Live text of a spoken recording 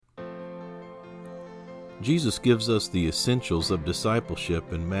Jesus gives us the essentials of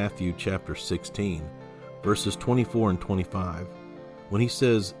discipleship in Matthew chapter 16, verses 24 and 25, when he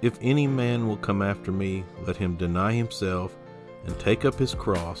says, "If any man will come after me, let him deny himself and take up his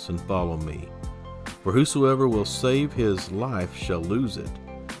cross and follow me. For whosoever will save his life shall lose it,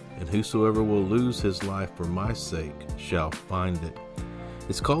 and whosoever will lose his life for my sake shall find it."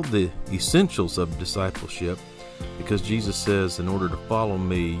 It's called the essentials of discipleship because Jesus says, in order to follow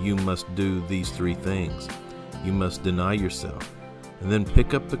me, you must do these three things. You must deny yourself, and then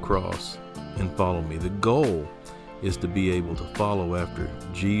pick up the cross and follow me. The goal is to be able to follow after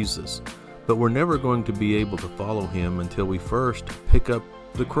Jesus, but we're never going to be able to follow him until we first pick up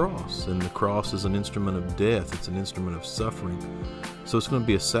the cross, and the cross is an instrument of death. It's an instrument of suffering. So it's going to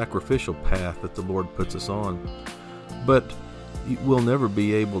be a sacrificial path that the Lord puts us on. But we'll never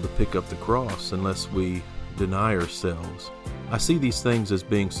be able to pick up the cross unless we deny ourselves. I see these things as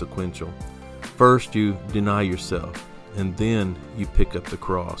being sequential. First, you deny yourself, and then you pick up the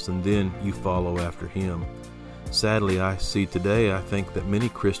cross, and then you follow after him. Sadly, I think that many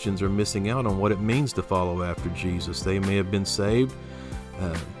Christians are missing out on what it means to follow after Jesus. They may have been saved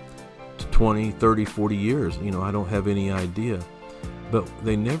 20, 30, 40 years. I don't have any idea. But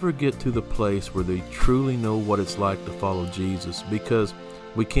they never get to the place where they truly know what it's like to follow Jesus, because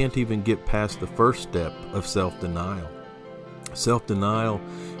we can't even get past the first step of self-denial. Self-denial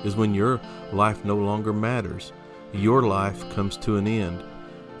is when your life no longer matters. Your life comes to an end.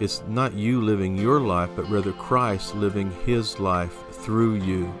 It's not you living your life, but rather Christ living his life through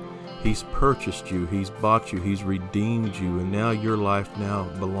you. He's purchased you, he's bought you, he's redeemed you, and now your life now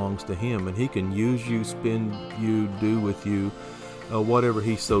belongs to him, and he can use you, spend you, do with you whatever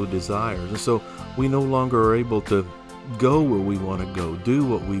he so desires. And so we no longer are able to go where we want to go, do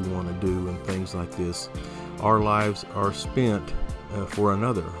what we want to do, and things like this. Our lives are spent for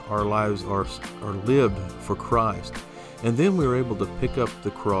another. Our lives are lived for Christ. And then we're able to pick up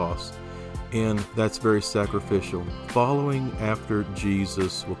the cross, and that's very sacrificial. Following after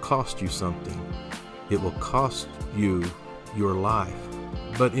Jesus will cost you something. It will cost you your life.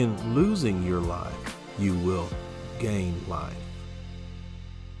 But in losing your life, you will gain life.